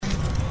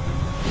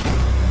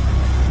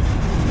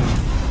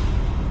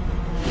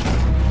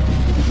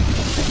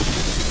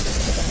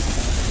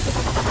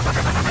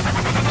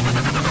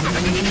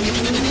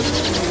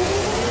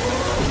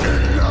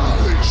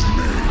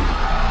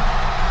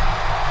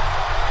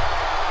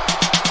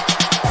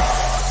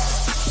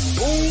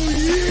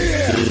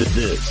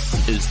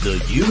This is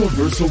the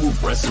Universal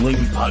Wrestling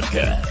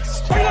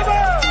Podcast.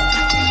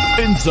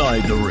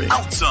 Inside the ring,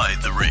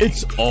 outside the ring,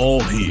 it's all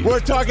here.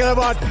 We're talking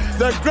about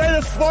the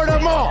greatest sport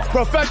of all,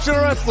 professional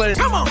wrestling.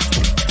 Come on!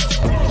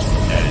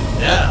 And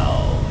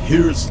now,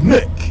 here's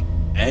Nick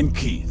and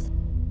Keith.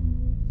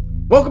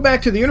 Welcome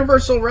back to the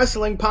Universal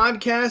Wrestling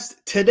Podcast.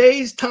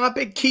 Today's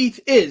topic, Keith,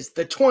 is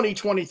the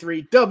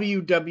 2023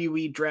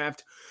 WWE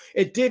Draft.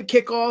 It did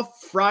kick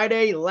off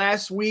Friday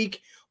last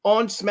week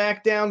on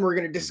SmackDown. We're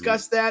going to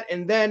discuss that.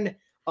 And then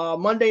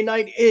Monday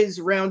night is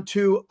round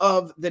 2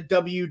 of the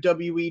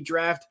WWE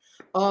Draft.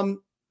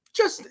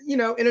 Just,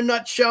 in a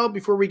nutshell,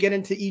 before we get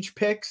into each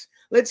picks,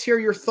 let's hear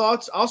your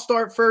thoughts. I'll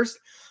start first.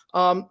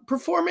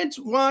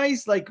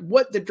 Performance-wise, like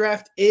what the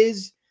draft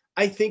is,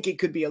 I think it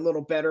could be a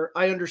little better.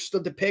 I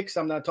understood the picks.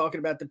 I'm not talking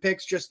about the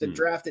picks, just the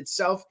draft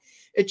itself.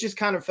 It just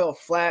kind of fell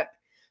flat.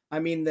 I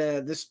mean,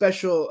 the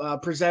special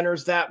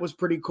presenters, that was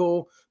pretty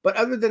cool. But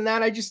other than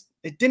that,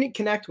 it didn't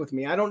connect with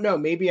me. I don't know.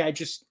 Maybe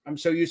I'm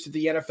so used to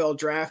the NFL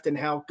draft and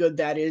how good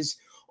that is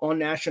on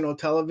national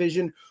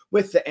television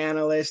with the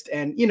analyst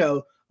and,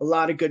 a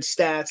lot of good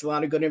stats, a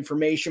lot of good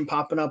information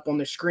popping up on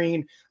the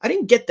screen. I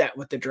didn't get that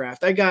with the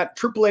draft. I got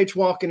Triple H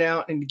walking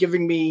out and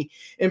giving me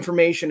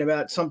information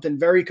about something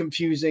very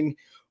confusing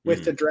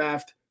with the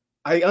draft.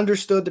 I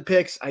understood the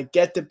picks. I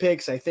get the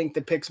picks. I think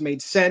the picks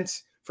made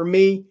sense for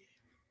me.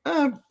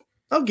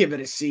 I'll give it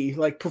a C,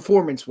 like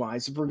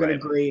performance-wise, if we're going to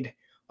grade.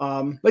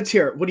 Let's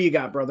hear it. What do you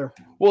got, brother?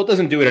 Well, it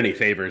doesn't do it any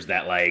favors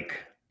that,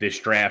 this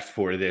draft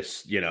for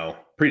this,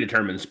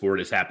 predetermined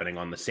sport is happening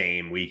on the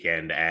same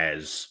weekend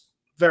as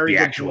the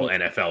actual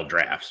NFL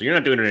draft. So you're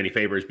not doing it any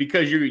favors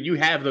because you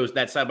have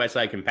that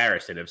side-by-side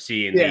comparison of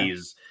seeing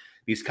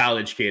these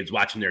college kids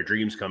watching their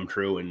dreams come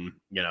true and,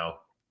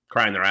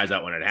 crying their eyes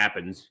out when it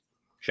happens.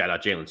 Shout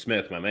out Jalen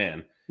Smith, my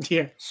man.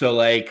 Yeah.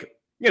 So,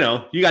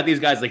 you got these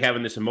guys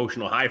having this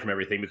emotional high from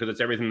everything because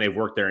it's everything they've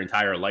worked their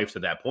entire life to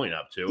that point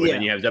up to. And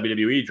then you have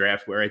WWE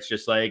draft where it's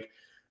just okay,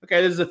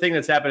 this is a thing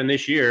that's happening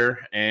this year,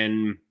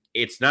 and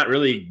it's not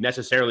really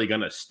necessarily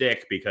going to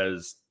stick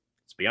because,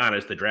 let's be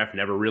honest, the draft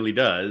never really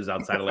does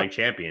outside of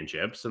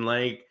championships. And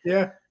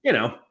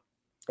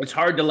it's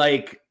hard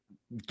to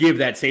give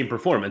that same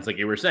performance like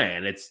you were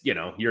saying. It's,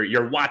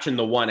 you're watching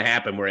the one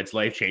happen where it's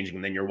life-changing,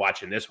 and then you're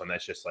watching this one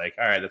that's just all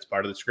right, that's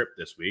part of the script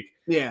this week.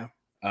 Yeah.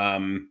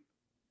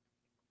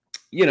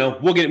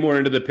 We'll get more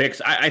into the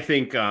picks. I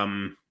think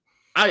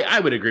I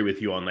would agree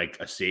with you on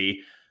a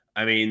C.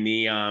 I mean,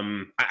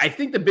 I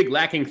think the big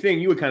lacking thing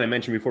you had kind of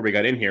mentioned before we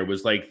got in here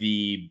was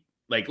the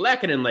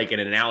lacking in an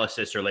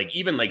analysis or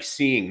even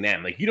seeing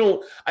them.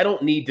 I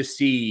don't need to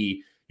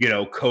see,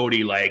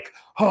 Cody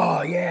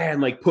oh yeah,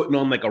 and putting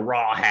on a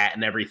Raw hat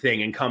and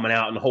everything and coming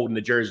out and holding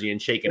the jersey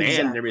and shaking hands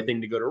and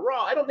everything to go to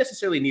Raw. I don't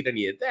necessarily need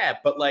any of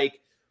that, but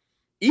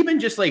even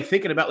just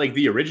thinking about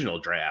the original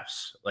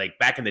drafts,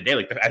 back in the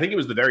day, I think it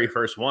was the very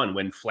first one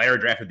when Flair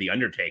drafted The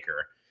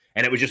Undertaker,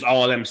 and it was just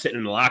all of them sitting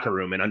in the locker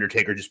room and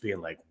Undertaker just being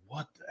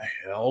what the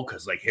hell?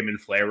 Because him and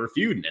Flair were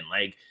feuding,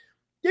 and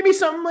give me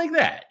something like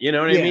that. You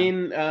know what I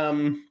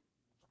mean?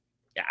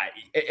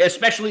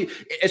 Especially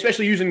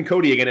using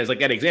Cody again as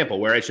that example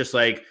where it's just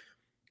all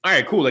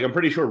right, cool. I'm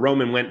pretty sure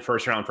Roman went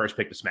first round, first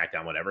pick to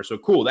SmackDown, whatever. So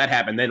cool, that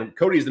happened. Then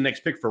Cody's the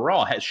next pick for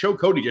Raw. Show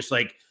Cody just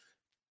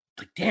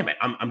damn it,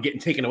 I'm getting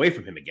taken away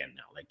from him again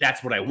now.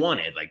 That's what I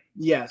wanted.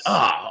 Yes.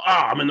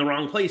 I'm in the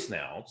wrong place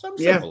now.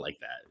 Something simple like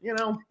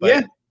that, But,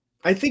 yeah.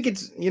 I think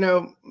it's,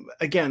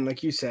 again,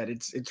 like you said,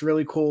 it's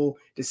really cool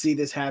to see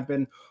this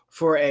happen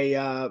for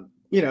a,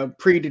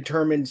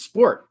 predetermined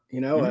sport.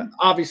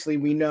 Obviously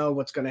we know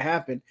what's going to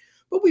happen,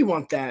 but we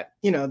want that,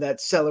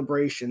 that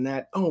celebration,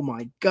 that, oh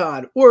my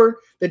God, or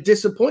the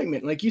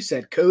disappointment. Like you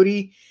said,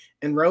 Cody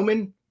and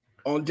Roman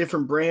on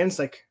different brands,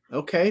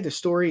 okay, the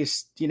story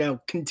is,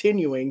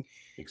 continuing.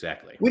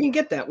 Exactly. We didn't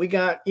get that. We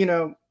got,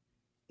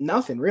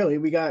 nothing really.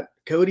 We got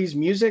Cody's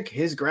music,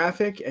 his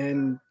graphic,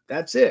 and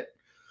that's it.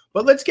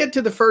 But let's get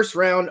to the first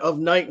round of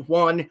night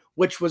 1,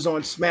 which was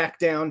on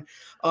SmackDown.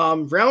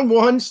 Round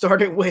 1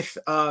 started with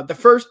the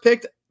first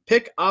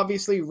pick,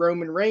 obviously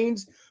Roman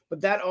Reigns,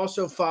 but that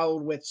also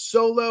followed with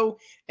Solo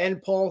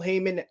and Paul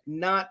Heyman,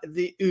 not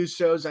the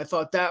Usos. I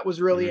thought that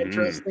was really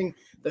interesting.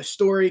 The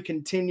story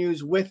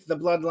continues with the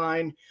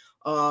bloodline.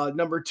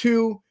 Number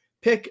 2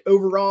 pick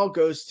overall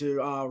goes to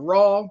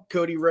Raw.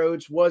 Cody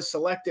Rhodes was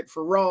selected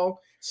for Raw.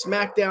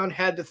 SmackDown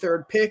had the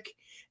 3rd pick,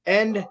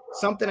 and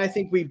something I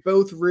think we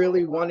both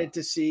really wanted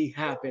to see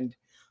happened.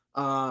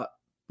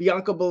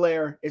 Bianca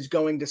Belair is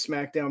going to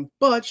SmackDown,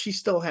 but she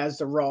still has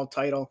the Raw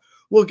title.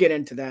 We'll get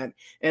into that.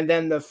 And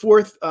then the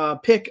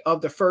 4th pick of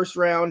the first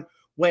round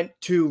went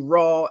to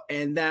Raw,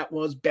 and that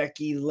was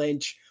Becky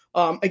Lynch.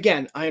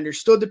 Again, I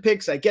understood the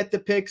picks. I get the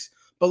picks.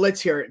 But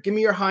let's hear it. Give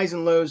me your highs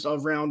and lows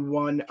of round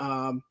 1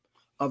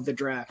 of the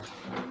draft.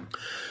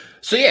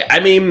 So, yeah, I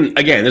mean,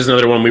 again, this is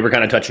another one we were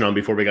kind of touching on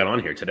before we got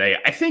on here today.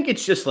 I think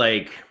it's just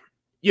a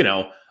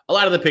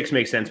lot of the picks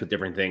make sense with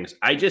different things.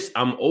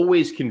 I'm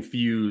always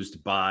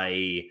confused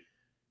by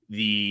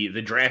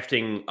the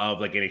drafting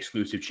of an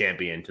exclusive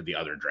champion to the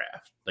other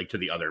draft, to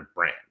the other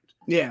brand.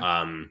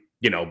 Yeah.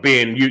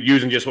 being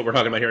using just what we're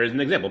talking about here as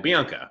an example,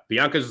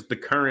 Bianca's the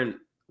current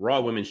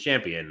Raw Women's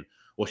Champion.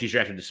 Well, she's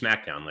drafted to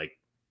SmackDown. Like,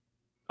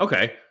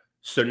 okay,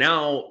 so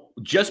now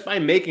just by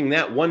making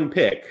that one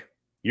pick,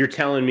 you're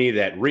telling me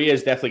that Rhea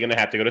is definitely going to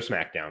have to go to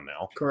SmackDown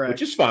now. Correct.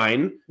 Which is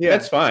fine. Yeah.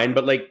 That's fine.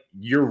 But like,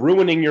 you're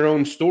ruining your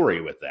own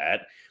story with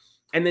that.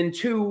 And then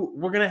 2,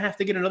 we're going to have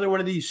to get another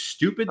one of these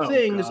stupid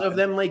things of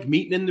them like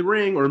meeting in the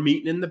ring or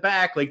meeting in the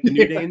back, like the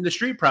New Day and the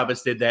Street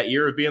Profits did that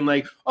year of being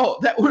like, oh,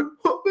 that would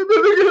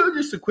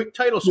just a quick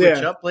title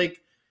switch up.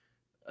 Like,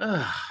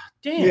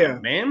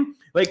 damn, man.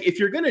 Like, if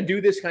you're going to do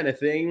this kind of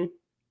thing,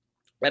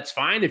 that's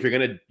fine. If you're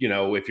going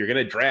to, if you're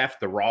going to draft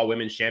the Raw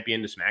Women's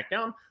Champion to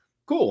SmackDown,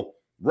 cool.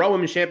 Raw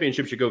Women's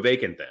Championship should go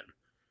vacant then.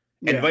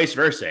 And vice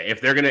versa. If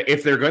they're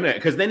gonna,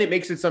 because then it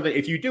makes it something.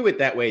 If you do it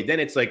that way, then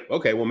it's like,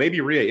 okay, well, maybe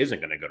Rhea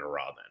isn't gonna go to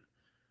Raw then.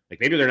 Like,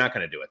 maybe they're not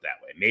gonna do it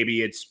that way.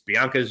 Maybe it's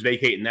Bianca's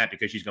vacating that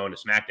because she's going to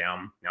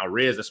SmackDown. Now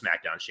Rhea's a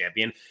SmackDown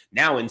champion.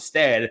 Now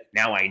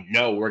I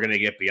know we're gonna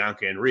get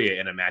Bianca and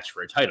Rhea in a match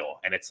for a title,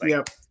 and it's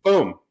like,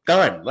 boom,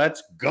 done.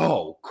 Let's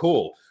go.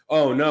 Cool.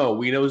 Oh no,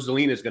 we know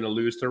Zelina's gonna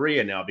lose to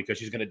Rhea now because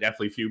she's gonna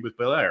definitely feud with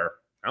Belair.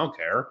 I don't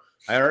care.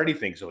 I already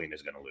think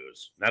Zelina's gonna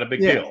lose. Not a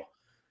big deal.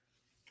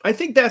 I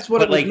think that's what.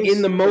 But like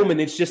in the moment,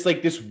 it's just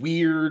like this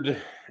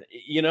weird,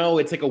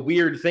 it's like a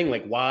weird thing.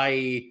 Like,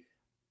 why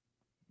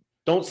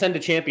don't send a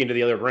champion to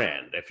the other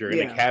brand if you're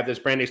going to have this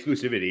brand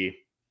exclusivity?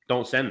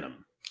 Don't send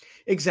them.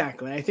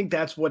 Exactly. I think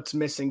that's what's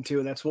missing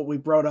too. That's what we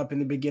brought up in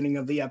the beginning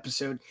of the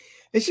episode.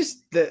 It's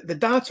just the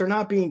dots are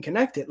not being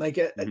connected. Like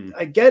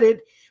I get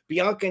it.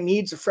 Bianca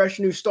needs a fresh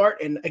new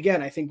start, and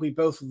again, I think we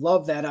both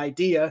love that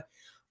idea.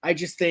 I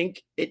just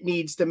think it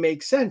needs to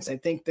make sense. I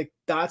think the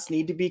dots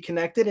need to be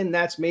connected, and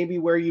that's maybe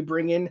where you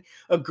bring in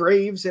a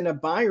Graves and a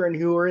Byron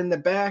who are in the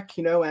back,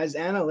 as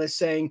analysts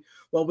saying,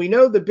 well, we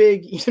know the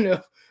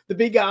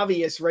big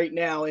obvious right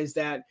now is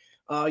that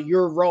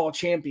your Raw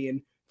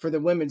champion for the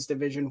women's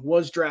division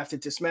was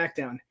drafted to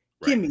SmackDown.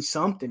 Right. Give me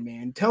something,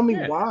 man. Tell me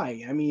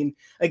why. I mean,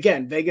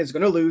 again, Vega's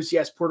going to lose.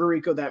 Yes, Puerto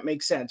Rico, that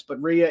makes sense.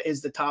 But Rhea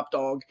is the top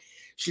dog.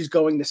 She's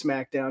going to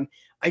SmackDown.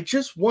 I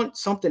just want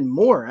something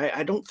more.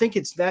 I don't think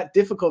it's that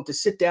difficult to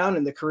sit down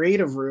in the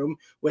creative room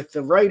with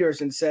the writers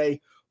and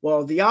say,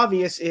 well, the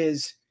obvious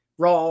is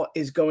Raw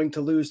is going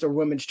to lose their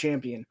women's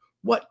champion.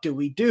 What do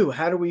we do?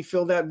 How do we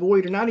fill that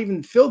void? Or not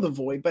even fill the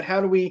void, but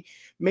how do we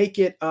make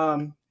it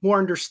more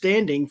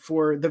understanding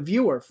for the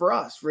viewer, for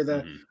us, for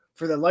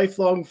the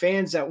lifelong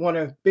fans that want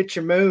to bitch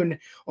and moan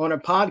on a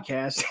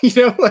podcast?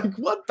 Like,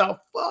 what the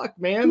fuck,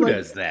 man? Who like,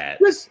 does that?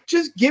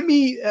 Just give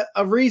me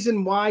a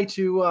reason why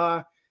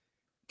to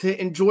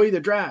enjoy the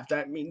draft.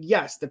 I mean,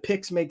 yes, the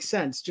picks make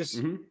sense.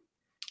 Just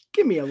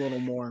give me a little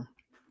more.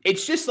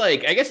 It's just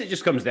like, I guess it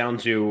just comes down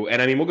to,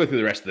 and I mean, we'll go through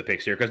the rest of the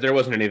picks here because there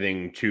wasn't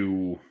anything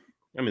too,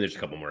 I mean, there's a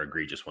couple more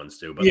egregious ones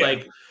too, but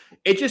like,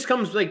 it just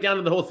comes like down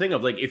to the whole thing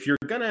of like, if you're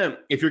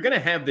gonna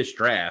have this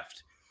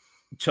draft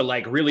to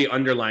like really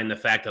underline the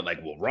fact that like,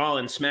 well, Raw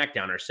and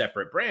SmackDown are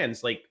separate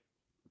brands, like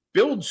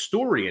build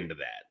story into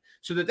that.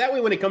 So that way,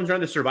 when it comes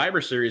around to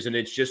Survivor Series and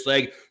it's just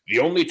like the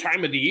only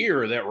time of the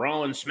year that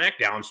Raw and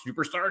SmackDown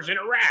superstars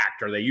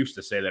interact, or they used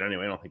to say that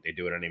anyway. I don't think they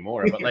do it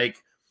anymore. But like,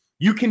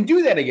 you can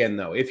do that again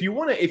though. If you're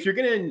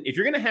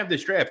gonna have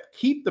this draft,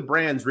 keep the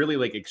brands really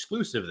like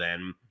exclusive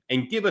then,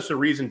 and give us a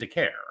reason to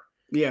care.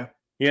 Yeah,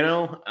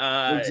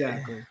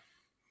 exactly.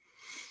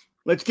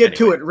 Let's get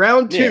to it.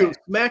 Round 2.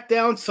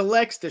 SmackDown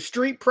selects the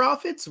Street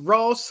Profits.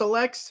 Raw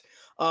selects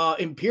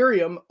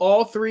Imperium,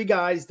 all 3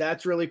 guys.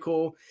 That's really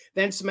cool.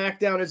 Then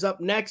SmackDown is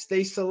up next.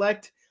 They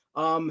select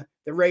the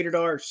Rated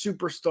R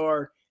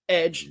Superstar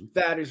Edge.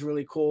 That is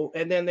really cool.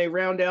 And then they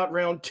round out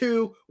round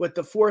 2 with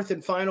the 4th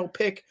and final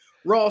pick.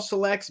 Raw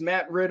selects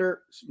Matt Riddle.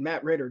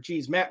 Matt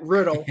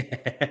Riddle.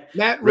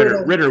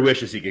 Ritter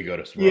wishes he could go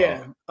to Raw.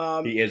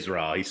 Yeah. He is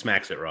Raw. He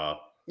smacks it Raw.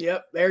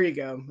 Yep. There you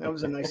go. That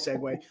was a nice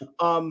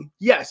segue.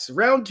 Yes.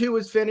 Round 2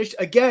 is finished.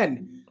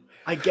 Again,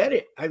 I get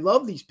it. I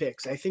love these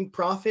picks. I think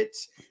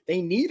Profits,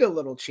 they need a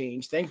little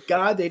change. Thank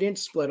God they didn't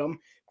split them.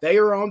 They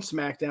are on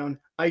SmackDown.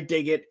 I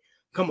dig it.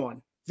 Come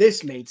on.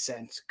 This made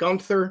sense.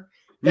 Gunther,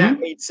 that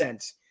made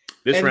sense.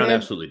 This round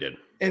absolutely did.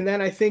 And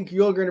then I think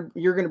you're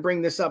gonna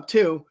bring this up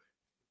too.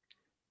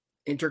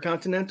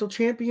 Intercontinental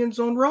champions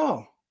on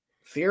Raw.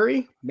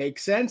 Theory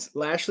makes sense.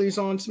 Lashley's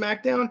on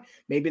SmackDown.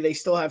 Maybe they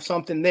still have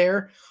something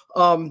there.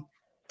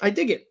 I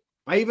dig it.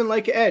 I even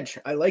like Edge.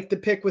 I like the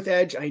pick with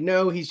Edge. I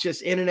know he's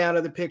just in and out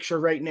of the picture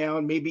right now,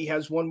 and maybe he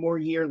has one more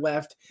year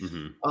left.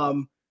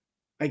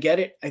 I get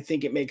it. I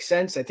think it makes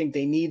sense. I think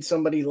they need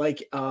somebody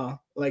like an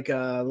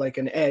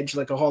Edge,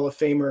 like a Hall of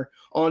Famer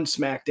on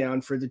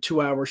SmackDown for the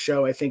 2-hour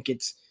show. I think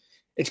it's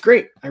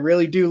great. I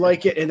really do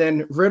like it. And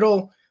then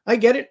Riddle, I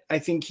get it. I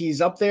think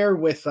he's up there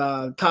with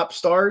top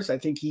stars. I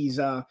think he's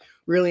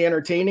really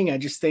entertaining. I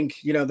just think,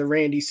 the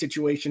Randy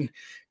situation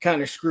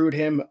kind of screwed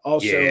him.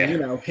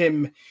 Also,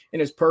 him in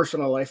his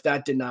personal life,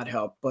 that did not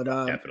help. But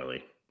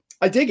definitely,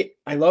 I dig it.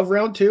 I love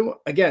round 2.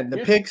 Again, the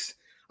picks,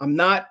 I'm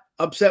not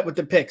upset with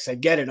the picks. I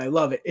get it. I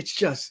love it. It's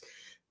just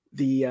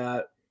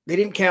they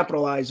didn't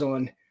capitalize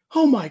on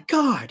oh my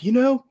God,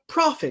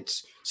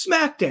 Profits,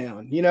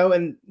 SmackDown,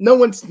 and no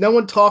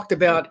one talked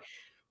about,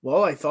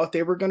 well, I thought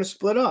they were going to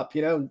split up.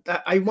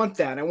 I want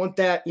that. I want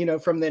that,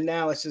 from the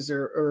analysis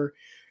or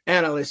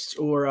analysts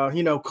or,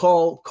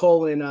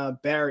 Cole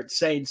and Barrett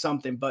saying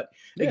something. But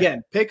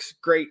again, picks,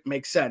 great,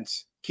 makes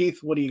sense. Keith,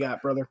 what do you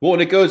got, brother? Well,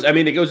 and it goes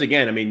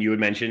again. I mean, you would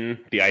mention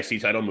the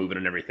IC title moving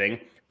and everything,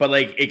 but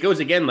like it goes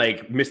again,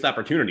 like missed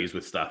opportunities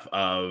with stuff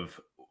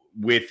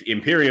with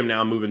Imperium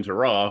now moving to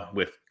Raw,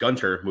 with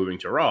Gunter moving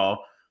to Raw,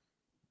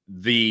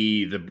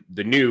 the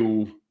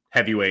new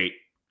heavyweight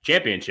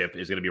championship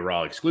is going to be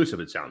Raw exclusive.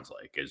 It sounds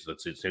like it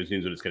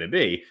seems what it's going to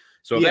be.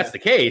 So if that's the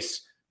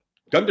case,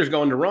 Gunter's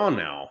going to Raw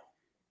now.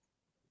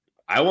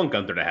 I want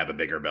Gunter to have a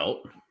bigger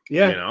belt.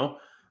 Yeah,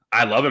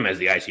 I love him as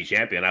the IC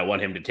champion. I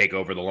want him to take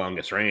over the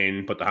longest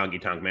reign, put the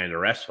Honky Tonk Man to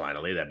rest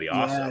finally. That'd be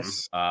awesome.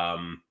 Yes.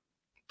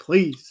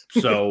 Please.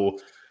 So,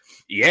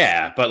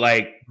 yeah, but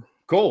like,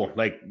 cool.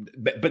 Like,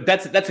 but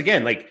that's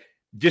again, like,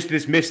 just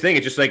this missed thing.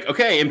 It's just like,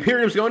 okay,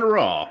 Imperium's going to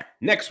Raw.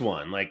 Next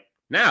one. Like,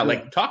 now,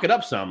 like, talk it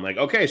up some. Like,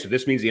 okay, so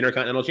this means the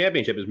Intercontinental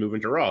Championship is moving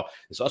to Raw.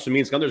 This also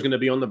means Gunter's going to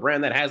be on the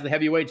brand that has the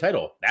heavyweight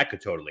title. That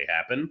could totally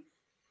happen.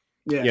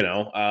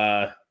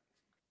 Yeah.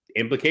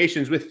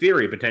 Implications with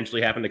Theory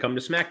potentially happen to come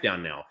to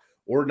SmackDown now,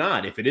 or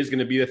not. If it is going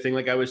to be the thing,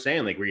 like I was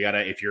saying, like where you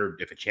gotta,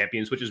 if a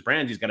champion switches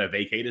brands, he's got to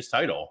vacate his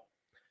title.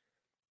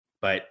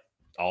 But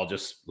all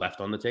just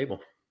left on the table.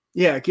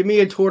 Yeah, give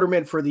me a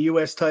tournament for the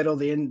U.S. title,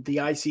 the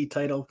IC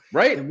title,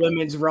 right? The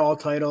women's Raw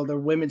title, the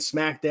women's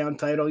SmackDown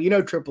title.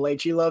 Triple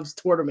H, he loves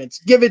tournaments.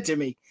 Give it to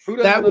me.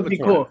 That would be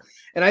cool.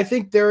 And I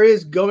think there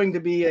is going to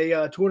be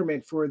a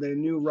tournament for the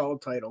new Raw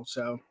title.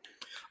 So,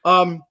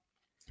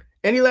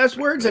 any last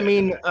words? I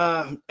mean,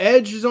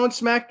 Edge is on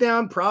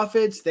SmackDown.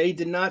 Profits, they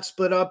did not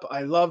split up.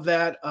 I love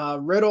that.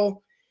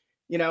 Riddle,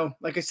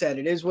 like I said,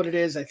 it is what it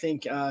is. I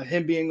think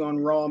him being on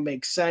Raw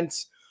makes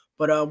sense.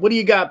 But what do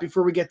you got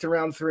before we get to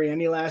round 3?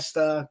 Any last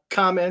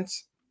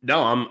comments?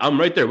 No, I'm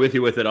right there with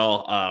you with it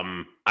all.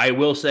 I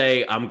will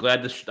say I'm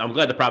glad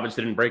the Profits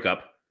didn't break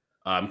up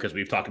because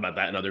we've talked about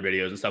that in other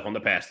videos and stuff on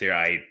the past here.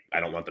 I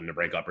don't want them to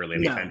break up really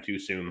anytime too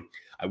soon.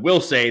 I will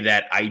say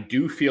that I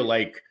do feel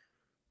like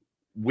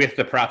with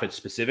the Profits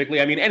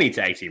specifically, I mean any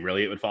tag team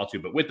really it would fall to,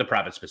 but with the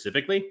Profits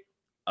specifically,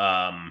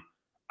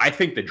 I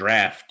think the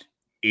draft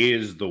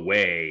is the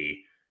way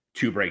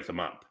to break them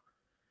up.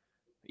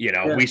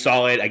 We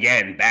saw it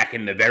again back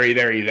in the very,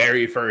 very,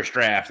 very first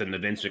draft in the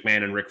Vince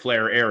McMahon and Ric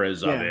Flair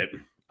eras of it.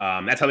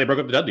 That's how they broke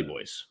up the Dudley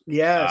Boys.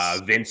 Yes.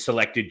 Vince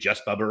selected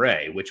just Bubba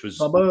Ray, which was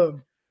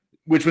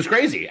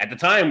crazy. At the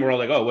time, we're all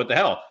like, oh, what the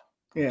hell?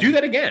 Yeah. Do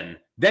that again.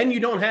 Then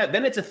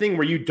it's a thing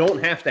where you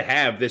don't have to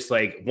have this,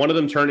 like, one of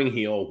them turning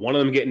heel, one of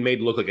them getting made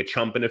to look like a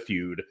chump in a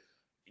feud,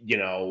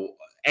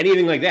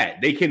 anything like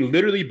that. They can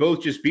literally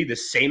both just be the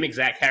same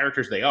exact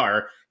characters they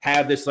are,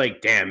 have this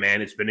like, damn,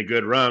 man, it's been a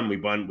good run. We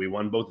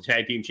won both the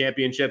tag team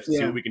championships. Let's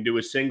see what we can do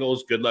with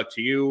singles. Good luck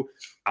to you.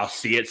 I'll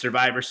see it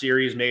Survivor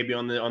Series, maybe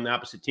on the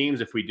opposite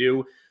teams. If we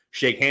do,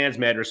 shake hands,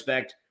 mad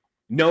respect,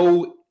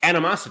 no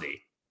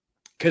animosity.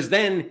 Because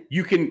then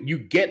you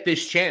get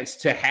this chance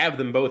to have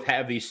them both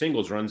have these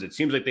singles runs. It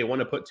seems like they want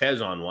to put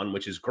Tez on one,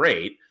 which is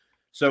great.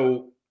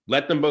 So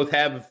let them both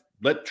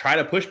try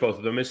to push both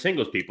of them as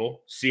singles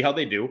people, see how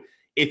they do.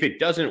 If it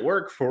doesn't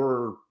work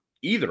for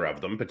either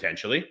of them,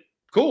 potentially,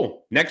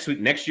 cool. Next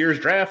year's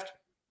draft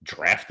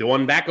the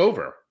one back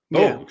over.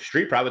 Boom.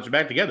 Street Profits are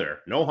back together.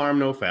 No harm,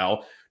 no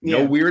foul.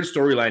 No weird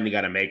storyline you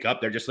got to make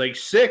up. They're just like,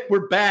 sick,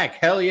 we're back.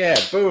 Hell yeah.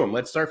 Boom.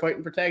 Let's start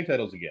fighting for tag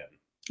titles again.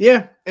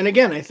 Yeah. And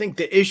again, I think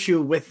the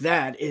issue with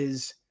that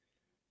is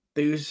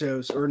the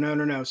Usos, or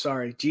no,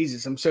 sorry.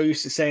 Jesus, I'm so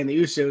used to saying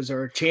the Usos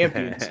are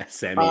champions.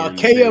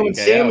 KO and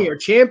Sammy are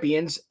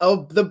champions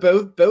of the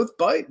both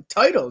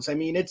titles. I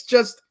mean, it's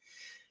just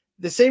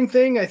the same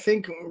thing. I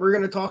think we're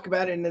going to talk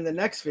about it in the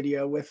next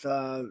video with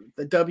the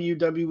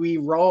WWE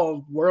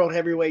Raw World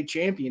Heavyweight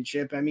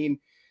Championship. I mean,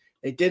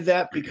 they did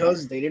that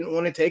because they didn't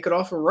want to take it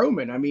off of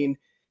Roman. I mean,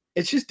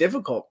 it's just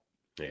difficult.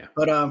 Yeah.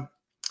 But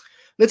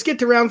let's get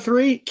to round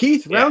 3.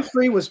 Keith, round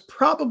 3 was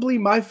probably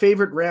my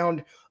favorite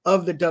round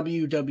of the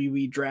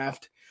WWE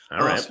draft. All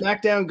right.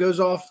 SmackDown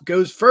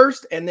goes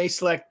first, and they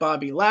select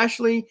Bobby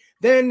Lashley.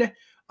 Then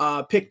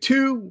pick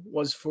 2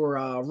 was for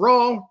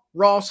Raw.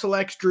 Raw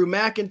selects Drew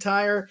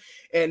McIntyre,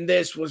 and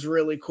this was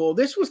really cool.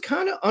 This was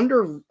kind of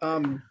under,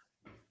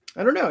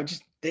 I don't know,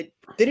 just they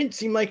didn't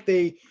seem like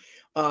they,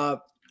 I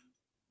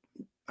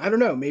don't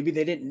know, maybe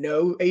they didn't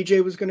know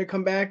AJ was going to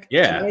come back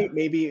tonight.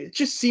 Maybe it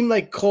just seemed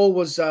like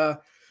Cole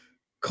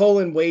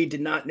and Wade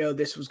did not know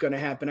this was going to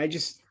happen.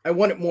 I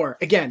want it more.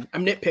 Again,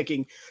 I'm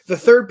nitpicking. The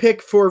third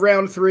pick for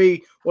round 3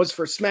 was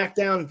for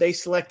SmackDown. They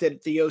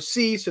selected the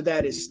OC, so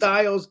that is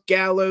Styles,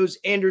 Gallows,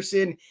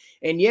 Anderson,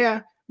 and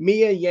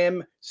Mia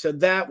Yim. So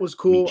that was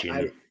cool.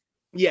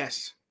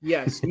 Yes.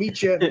 Mia.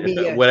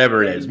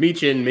 Whatever it is.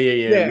 Michin, Mia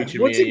Yim. Yeah. Michin,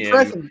 What's Mia in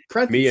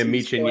Yim. Mia,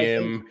 Michin,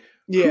 Yim.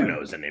 Who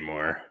knows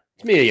anymore?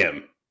 It's Mia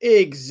Yim.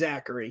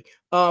 Exactly.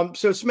 So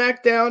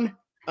SmackDown,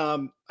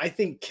 I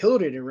think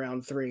killed it in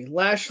round 3.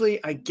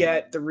 Lashley, I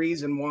get the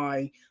reason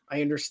why.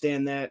 I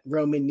understand that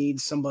Roman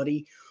needs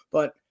somebody,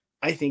 but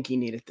I think he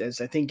needed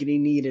this. I think he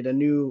needed a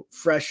new,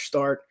 fresh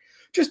start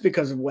just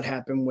because of what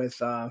happened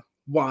with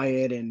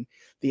Wyatt and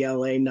the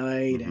LA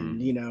Knight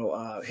and,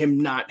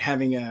 him not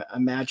having a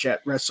match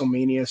at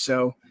WrestleMania.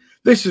 So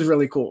this is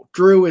really cool.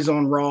 Drew is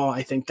on Raw.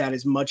 I think that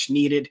is much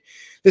needed.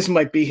 This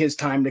might be his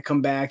time to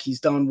come back. He's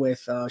done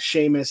with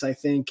Sheamus, I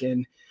think,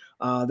 and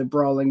the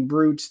Brawling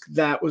Brutes.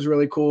 That was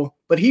really cool.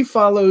 But he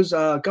follows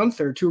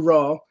Gunther to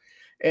Raw.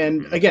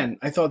 And again,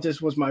 I thought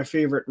this was my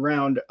favorite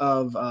round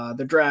of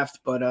the draft.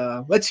 But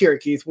let's hear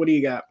it, Keith. What do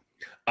you got?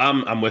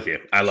 I'm with you.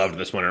 I loved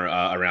this one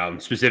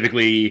around.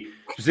 Specifically,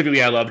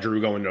 I love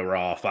Drew going to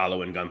Raw,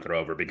 following Gunther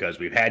over, because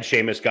we've had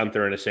Sheamus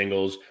Gunther in a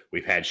singles.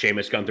 We've had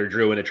Sheamus Gunther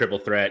Drew in a triple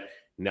threat.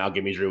 Now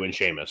give me Drew and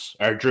Sheamus,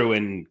 or Drew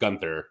and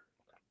Gunther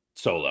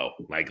solo.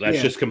 Like,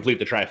 let's just complete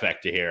the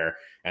trifecta here,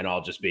 and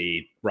I'll just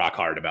be rock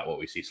hard about what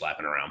we see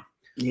slapping around.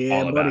 Yeah,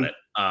 all about it.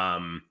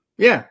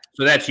 Yeah.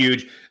 So that's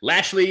huge.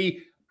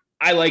 Lashley,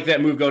 I like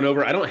that move going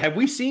over. Have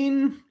we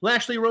seen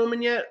Lashley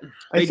Roman yet?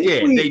 They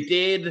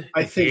did.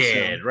 I think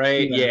so.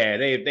 Right? Yeah,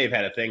 they've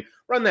had a thing.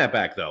 Run that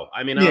back though.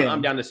 I mean,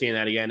 I'm down to seeing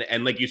that again.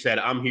 And like you said,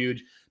 I'm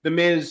huge. The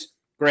Miz,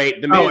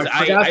 great. The Miz,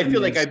 I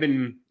feel like I've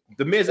been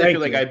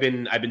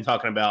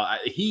talking about.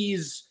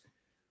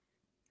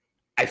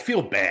 I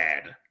feel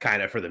bad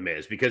kind of for the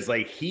Miz, because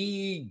like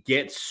he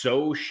gets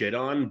so shit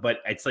on, but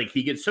it's like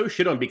he gets so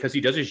shit on because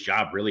he does his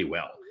job really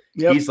well.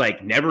 Yep. He's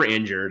like never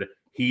injured.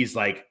 He's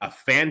like a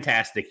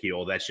fantastic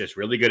heel that's just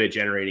really good at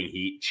generating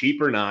heat,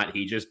 cheap or not.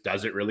 He just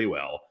does it really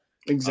well.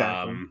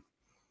 Exactly.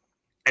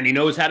 And he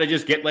knows how to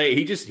just get like,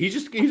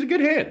 he's a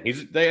good hand.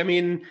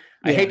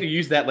 I hate to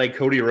use that like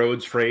Cody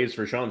Rhodes phrase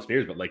for Shawn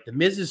Spears, but like the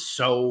Miz is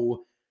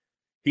so,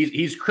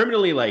 he's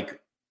criminally like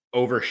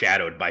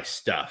overshadowed by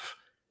stuff.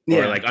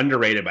 Or like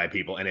underrated by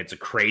people, and it's a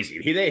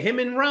crazy. Him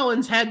and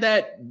Rollins had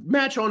that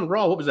match on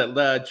Raw. What was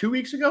that? 2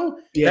 weeks ago.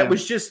 Yeah. That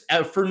was just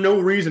for no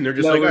reason. They're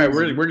just all right,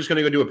 we're just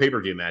gonna go do a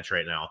pay-per-view match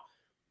right now,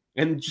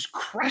 and just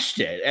crushed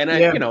it. And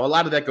a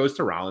lot of that goes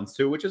to Rollins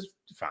too, which is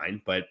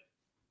fine. But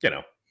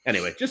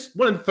anyway, just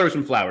wanted to throw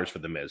some flowers for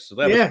the Miz. So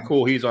that was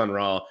cool. He's on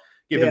Raw.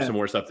 Give him some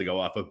more stuff to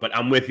go off of. But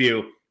I'm with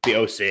you. The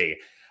OC.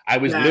 I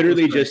was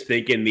literally just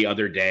thinking the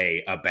other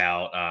day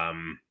about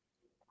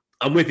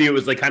I'm with you. It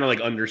was like kind of like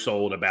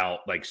undersold about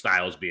like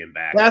Styles being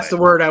back. That's the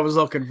word I was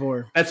looking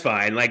for. That's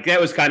fine. Like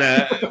that was kind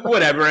of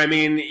whatever. I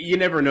mean, you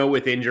never know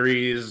with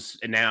injuries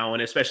now,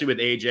 and especially with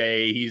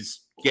AJ,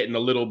 he's getting a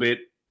little bit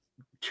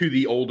to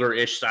the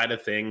older-ish side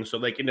of things. So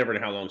like you never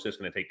know how long it's just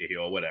going to take to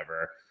heal,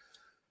 whatever.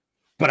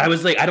 But I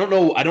was like, I don't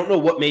know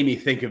what made me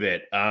think of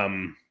it.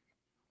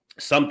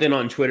 Something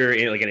on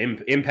Twitter, like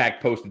an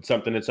Impact posted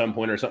something at some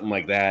point or something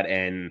like that,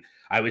 and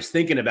I was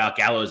thinking about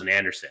Gallows and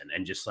Anderson,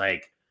 and just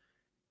like,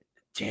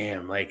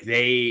 damn, like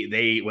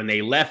when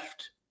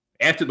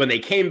they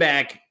came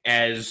back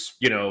as,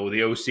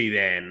 the OC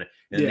then,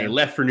 and they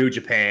left for New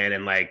Japan,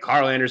 and like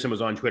Carl Anderson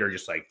was on Twitter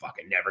just like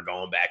fucking never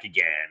going back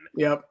again.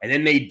 Yep. And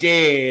then they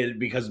did,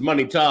 because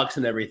money talks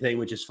and everything,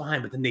 which is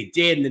fine, but then they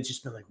did, and it's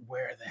just been like,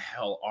 where the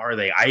hell are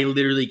they? I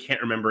literally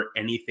can't remember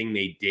anything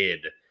they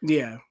did.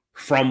 Yeah.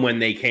 From when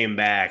they came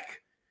back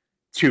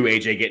to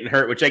AJ getting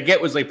hurt, which I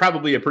get was like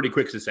probably a pretty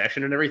quick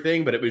succession and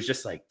everything, but it was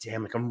just like,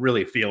 damn, like I'm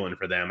really feeling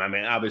for them. I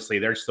mean, obviously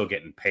they're still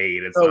getting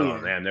paid. It's not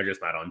on them. They're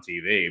just not on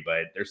TV,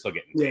 but they're still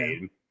getting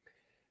paid.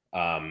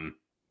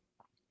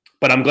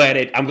 But I'm glad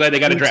they got they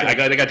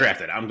got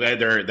drafted. I'm glad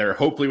they're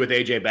hopefully with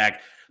AJ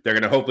back. They're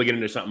going to hopefully get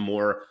into something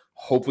more.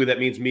 Hopefully that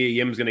means Mia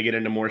Yim's going to get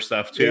into more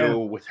stuff too,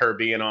 with her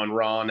being on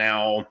Raw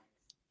now.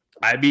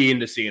 I'd be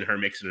into seeing her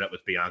mixing it up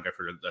with Bianca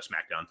for the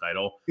SmackDown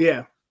title.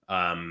 Yeah.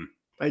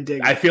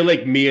 I feel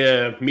like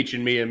Mia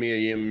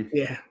Yim.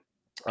 Yeah.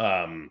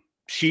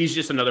 She's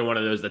just another one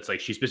of those that's like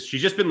she's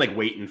just been like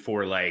waiting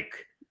for like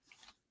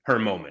her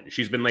moment.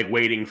 She's been like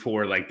waiting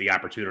for like the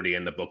opportunity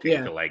in the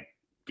booking to like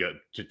go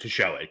to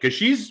show it, because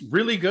she's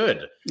really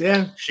good.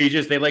 Yeah.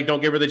 They like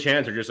don't give her the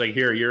chance. They're just like,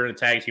 here, you're in a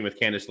tag team with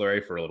Candice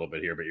LeRae for a little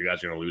bit here, but you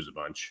guys are gonna lose a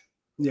bunch.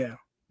 Yeah.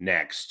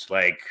 Next,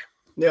 like.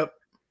 Yep.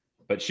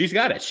 But she's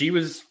got it.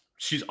 She's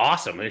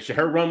awesome. And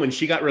her run when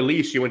she got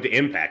released, she went to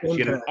Impact. She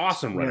had an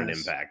awesome run at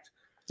Impact.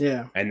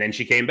 Yeah. And then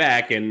she came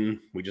back, and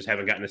we just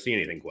haven't gotten to see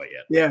anything quite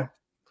yet. Yeah.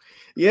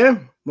 Yeah.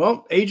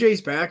 Well, AJ's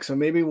back, so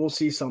maybe we'll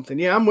see something.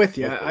 Yeah, I'm with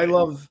you. I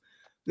love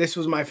this.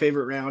 Was my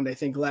favorite round. I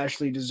think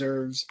Lashley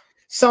deserves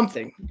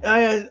something.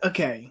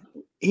 Okay.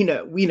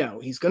 We know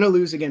he's going to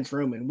lose against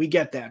Roman. We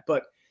get that,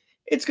 but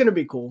it's going to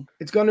be cool.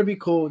 It's going to be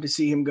cool to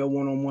see him go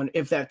one-on-one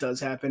if that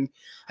does happen.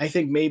 I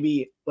think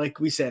maybe,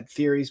 like we said,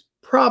 Theory's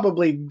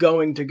probably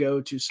going to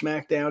go to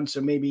SmackDown,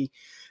 so maybe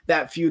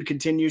that feud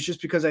continues,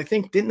 just because I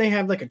think, didn't they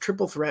have like a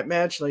triple threat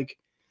match? Like,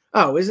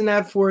 isn't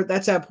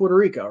that's at Puerto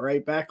Rico,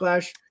 right?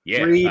 Backlash?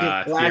 Yeah. Reed,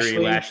 Theory,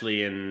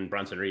 Lashley, and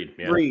Bronson Reed.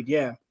 Yeah. Reed,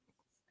 yeah.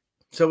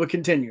 So it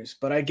continues,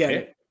 but I get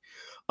it.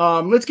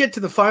 Let's get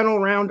to the final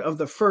round of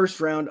the first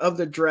round of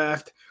the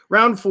draft.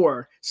 Round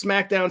 4,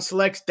 SmackDown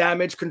selects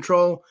Damage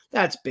Control.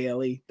 That's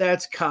Bailey,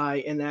 that's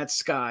Kai, and that's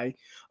Sky.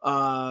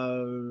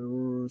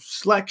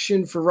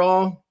 Selection for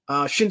Raw,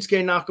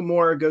 Shinsuke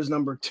Nakamura goes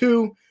number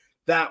 2.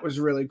 That was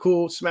really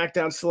cool.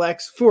 SmackDown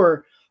selects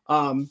for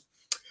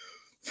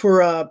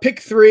pick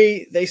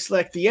 3, they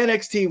select the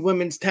NXT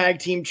Women's Tag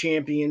Team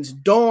Champions,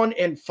 Dawn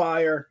and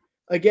Fire.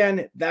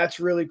 Again, that's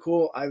really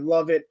cool. I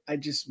love it. I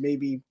just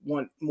maybe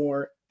want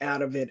more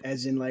out of it,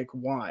 as in like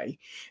why.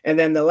 And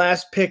then the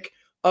last pick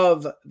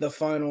of the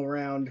final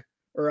round,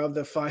 or of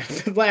the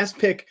last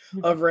pick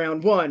of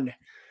round 1,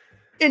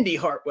 Indy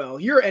Hartwell,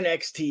 your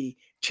NXT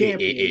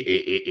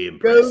champion,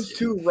 goes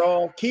to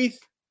Raw. Keith,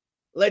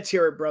 let's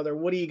hear it, brother.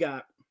 What do you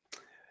got?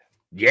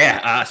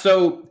 Yeah,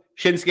 so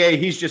Shinsuke,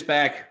 he's just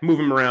back.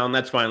 Move him around.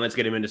 That's fine. Let's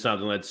get him into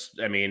something. Let's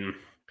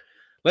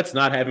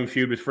not have him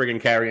feud with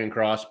friggin' Karrion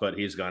Kross, but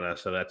he's gonna,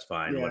 so that's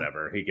fine. Yeah.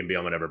 Whatever. He can be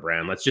on whatever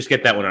brand. Let's just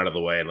get that one out of the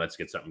way and let's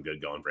get something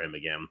good going for him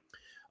again.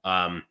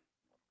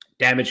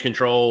 Damage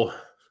Control,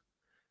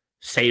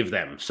 save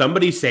them.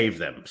 Somebody save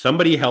them.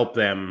 Somebody help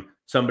them.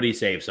 Somebody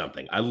save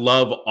something. I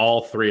love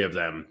all 3 of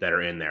them that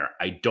are in there.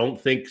 I don't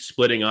think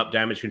splitting up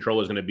Damage Control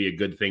is going to be a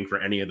good thing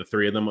for any of the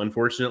 3 of them,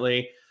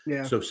 unfortunately.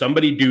 Yeah. So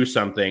somebody do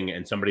something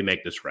and somebody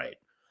make this right.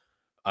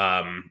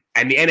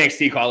 And the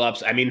NXT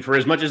call-ups, I mean, for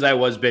as much as I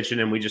was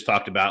bitching and we just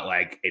talked about,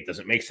 like, it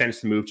doesn't make sense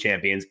to move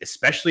champions,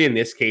 especially in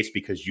this case,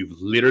 because you've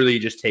literally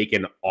just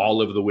taken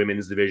all of the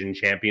women's division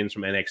champions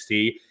from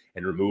NXT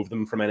and removed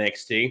them from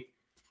NXT.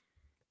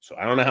 So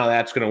I don't know how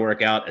that's going to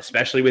work out,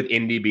 especially with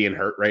Indy being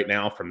hurt right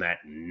now from that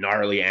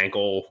gnarly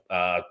ankle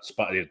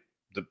spot,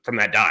 from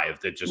that dive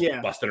that just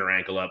busted her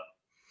ankle up.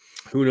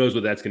 Who knows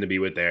what that's going to be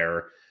with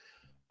there.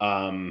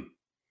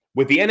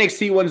 With the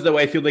NXT ones, though,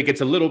 I feel like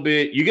it's a little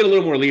bit, you get a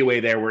little more leeway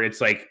there where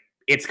it's like,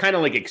 it's kind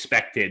of like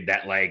expected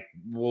that, like,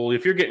 well,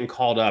 if you're getting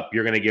called up,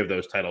 you're going to give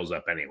those titles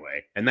up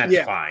anyway. And that's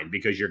fine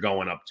because you're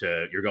going up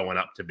to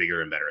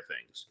bigger and better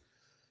things.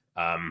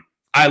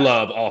 I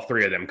love all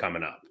 3 of them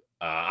coming up.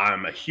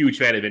 I'm a huge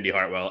fan of Indy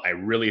Hartwell. I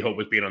really hope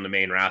with being on the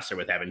main roster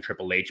with having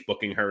Triple H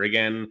booking her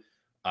again,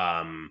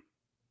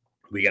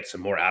 we get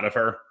some more out of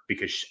her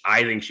because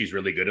I think she's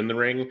really good in the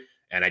ring.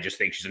 And I just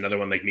think she's another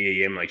one like Mia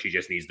Yim. Like, she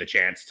just needs the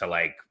chance to,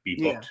 like, be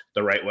booked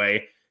the right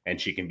way, and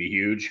she can be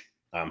huge.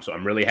 So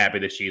I'm really happy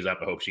that she's up.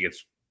 I hope she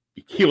gets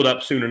healed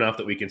up soon enough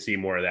that we can see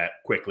more of that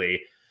quickly.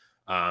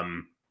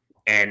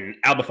 And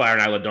Alba Fire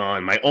and Isla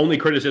Dawn, my only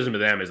criticism of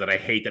them is that I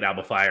hate that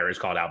Alba Fire is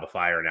called Alba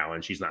Fire now,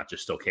 and she's not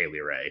just still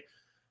Kaylee Ray.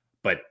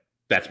 But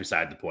that's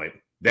beside the point.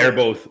 They're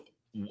both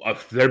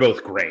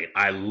great.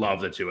 I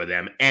love the 2 of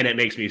them, and it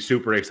makes me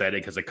super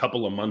excited because a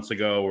couple of months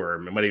ago, or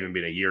it might even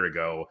been a year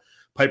ago,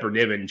 Piper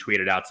Niven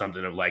tweeted out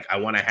something of like, I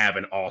want to have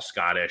an all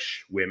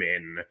Scottish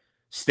women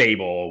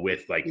stable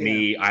with like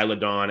me, Isla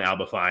Dawn,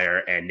 Alba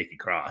Fire, and Nikki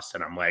Cross.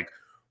 And I'm like,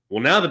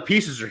 well, now the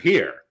pieces are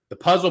here. The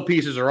puzzle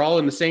pieces are all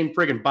in the same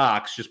friggin'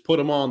 box. Just put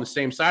them all on the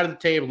same side of the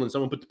table and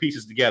someone put the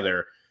pieces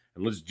together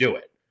and let's do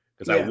it.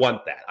 Because I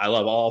want that. I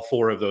love all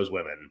 4 of those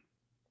women.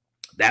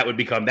 That would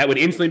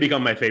instantly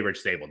become my favorite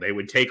stable. They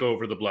would take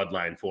over the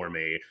bloodline for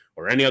me,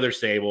 or any other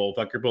stable.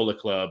 Fuck your Bullet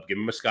Club. Give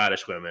them a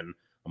Scottish women.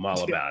 I'm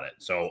all about it.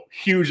 So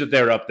huge that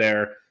they're up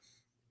there.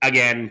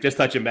 Again, just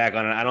touching back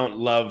on it, I don't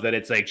love that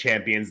it's like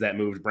champions that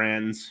moved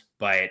brands,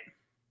 but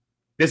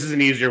this is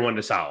an easier one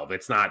to solve.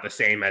 It's not the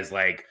same as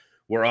like,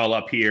 we're all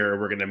up here,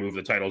 we're going to move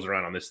the titles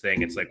around on this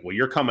thing. It's like, well,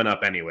 you're coming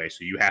up anyway,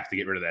 so you have to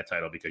get rid of that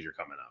title because you're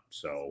coming up.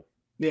 So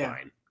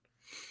fine.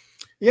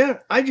 Yeah,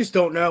 I just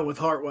don't know with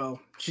Hartwell.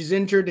 She's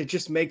injured. It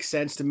just makes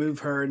sense to move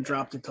her and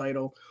drop the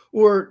title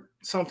or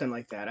something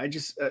like that. I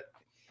just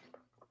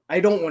I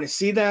don't want to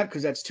see that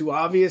because that's too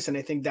obvious. And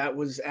I think that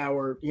was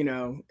our,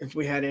 if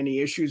we had any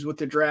issues with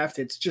the draft,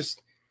 it's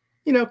just,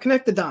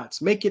 connect the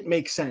dots, make it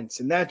make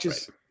sense. And that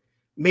just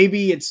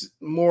maybe it's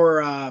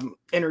more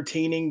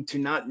entertaining to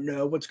not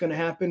know what's going to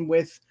happen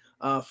with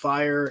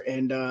Fire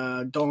and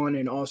Dawn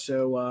and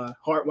also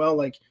Hartwell.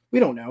 Like, we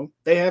don't know.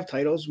 They have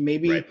titles.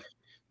 Maybe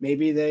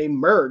they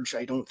merge.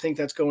 I don't think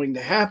that's going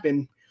to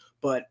happen,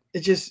 but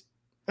it just,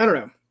 I don't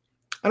know.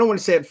 I don't want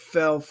to say it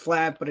fell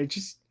flat, but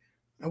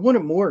I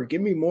wanted more.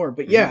 Give me more.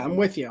 But yeah, I'm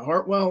with you.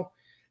 Hartwell,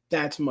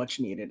 that's much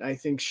needed. I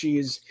think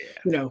she's,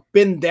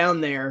 been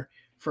down there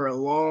for a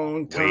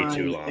long time. Way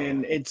too long.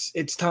 And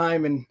it's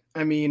time. And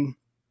I mean,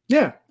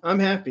 yeah, I'm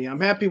happy.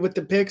 I'm happy with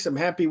the picks. I'm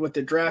happy with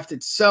the draft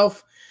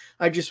itself.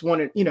 I just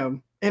wanted,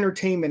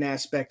 entertainment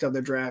aspect of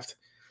the draft.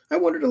 I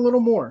wanted a little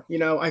more.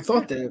 I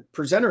thought the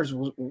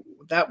presenters,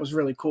 that was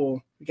really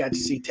cool. We got to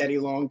see Teddy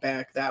Long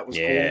back. That was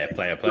cool. Yeah,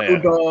 player.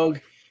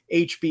 Dog,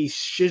 HB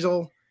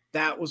Shizzle.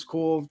 That was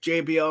cool.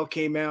 JBL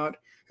came out.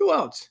 Who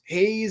else?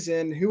 Hayes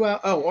and who else?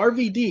 Oh,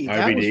 RVD.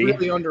 That was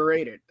really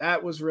underrated.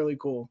 That was really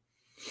cool.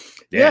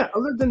 Yeah.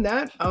 Other than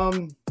that,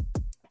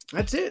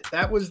 that's it.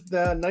 That was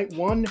the night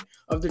 1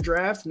 of the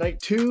draft. Night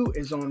 2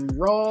 is on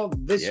Raw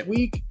this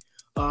week.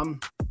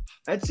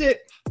 That's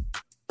it.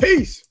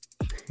 Peace.